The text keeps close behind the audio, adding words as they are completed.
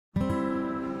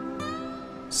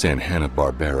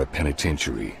Barbera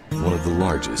Penitentiary, one of the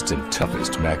largest and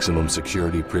toughest maximum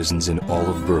security prisons in all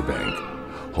of Burbank,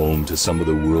 home to some of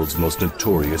the world's most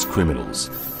notorious criminals.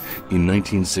 In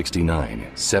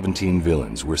 1969, 17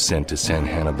 villains were sent to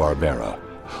Barbera.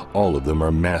 All of them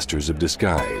are masters of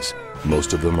disguise.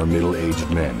 Most of them are middle-aged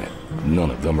men.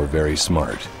 None of them are very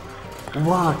smart.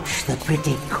 Watch the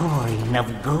pretty coin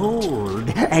of gold,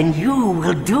 and you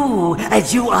will do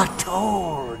as you are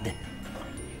told.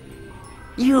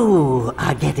 You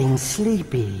are getting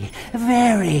sleepy,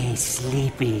 very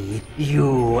sleepy.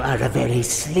 You are a very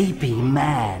sleepy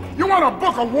man. You want a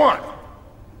book of what?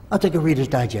 I'll take a Reader's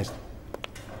Digest.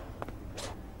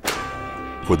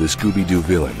 For the Scooby-Doo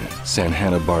villain,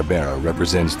 Barbera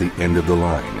represents the end of the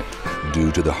line.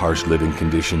 Due to the harsh living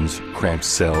conditions, cramped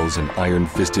cells, and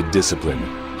iron-fisted discipline,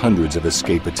 hundreds of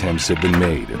escape attempts have been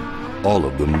made. All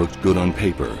of them looked good on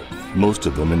paper. Most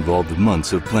of them involved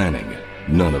months of planning.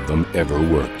 None of them ever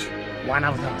worked. One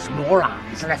of those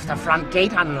morons left the front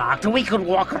gate unlocked. We could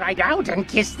walk right out and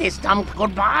kiss this dump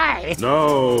goodbye.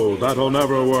 No, that'll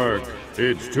never work.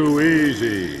 It's too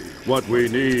easy. What we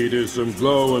need is some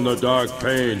glow-in-the-dark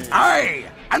paint. I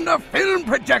am the film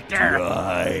projector!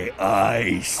 Dry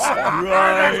ice!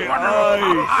 Dry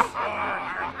ice!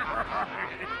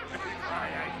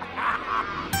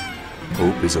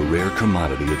 Hope is a rare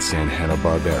commodity at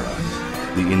Barbera.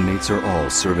 The inmates are all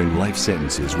serving life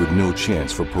sentences with no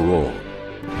chance for parole.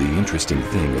 The interesting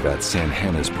thing about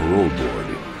Hanna's parole board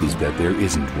is that there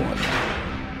isn't one.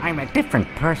 I'm a different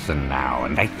person now,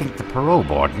 and I think the parole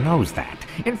board knows that.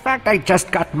 In fact, I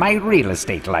just got my real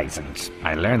estate license.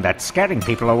 I learned that scaring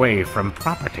people away from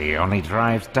property only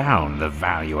drives down the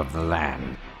value of the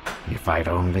land. If I'd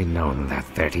only known that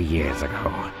 30 years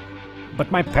ago. But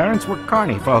my parents were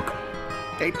carny folk.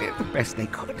 They did the best they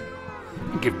could.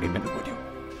 Give me a minute, would you?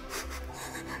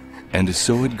 And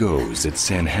so it goes at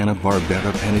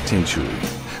Barbera Penitentiary.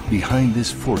 Behind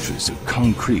this fortress of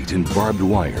concrete and barbed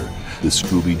wire, the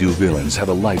Scooby-Doo villains have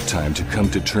a lifetime to come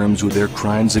to terms with their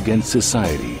crimes against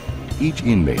society. Each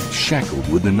inmate shackled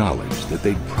with the knowledge that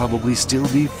they'd probably still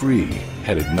be free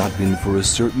had it not been for a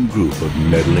certain group of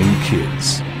meddling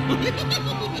kids.